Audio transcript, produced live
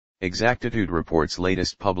Exactitude reports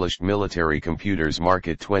latest published Military Computers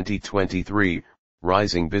Market 2023,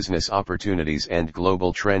 Rising Business Opportunities and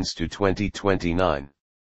Global Trends to 2029.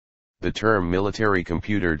 The term military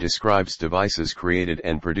computer describes devices created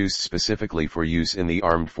and produced specifically for use in the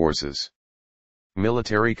armed forces.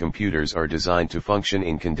 Military computers are designed to function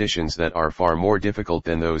in conditions that are far more difficult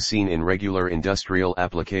than those seen in regular industrial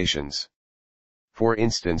applications. For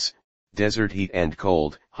instance, desert heat and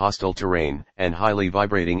cold, hostile terrain, and highly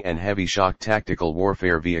vibrating and heavy shock tactical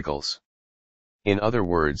warfare vehicles. In other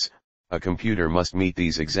words, a computer must meet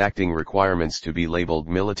these exacting requirements to be labeled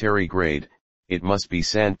military grade. It must be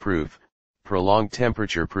sand-proof, prolonged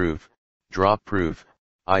temperature-proof, drop-proof,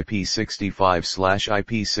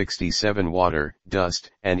 IP65/IP67 water,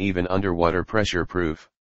 dust, and even underwater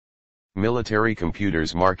pressure-proof. Military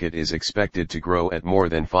computers market is expected to grow at more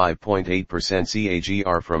than 5.8%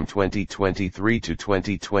 CAGR from 2023 to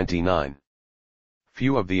 2029.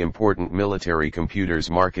 Few of the important military computers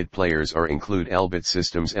market players include Elbit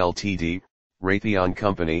Systems Ltd, Raytheon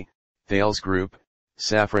Company, Thales Group,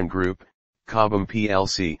 Safran Group, Cobham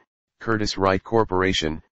plc, Curtiss-Wright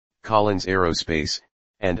Corporation, Collins Aerospace,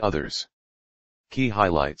 and others. Key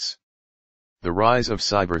highlights. The rise of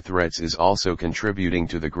cyber threats is also contributing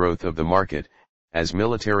to the growth of the market, as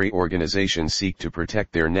military organizations seek to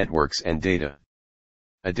protect their networks and data.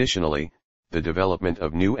 Additionally, the development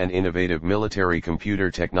of new and innovative military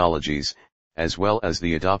computer technologies, as well as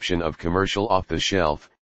the adoption of commercial off-the-shelf,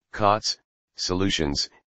 COTS,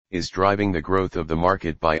 solutions, is driving the growth of the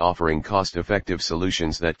market by offering cost-effective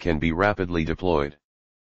solutions that can be rapidly deployed.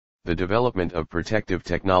 The development of protective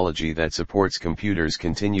technology that supports computers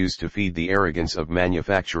continues to feed the arrogance of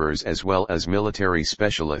manufacturers as well as military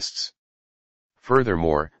specialists.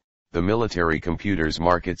 Furthermore, the military computers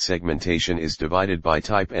market segmentation is divided by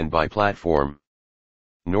type and by platform.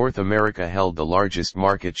 North America held the largest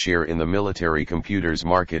market share in the military computers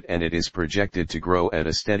market, and it is projected to grow at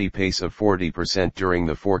a steady pace of 40% during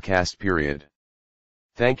the forecast period.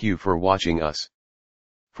 Thank you for watching us.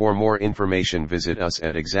 For more information visit us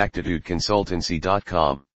at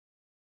exactitudeconsultancy.com.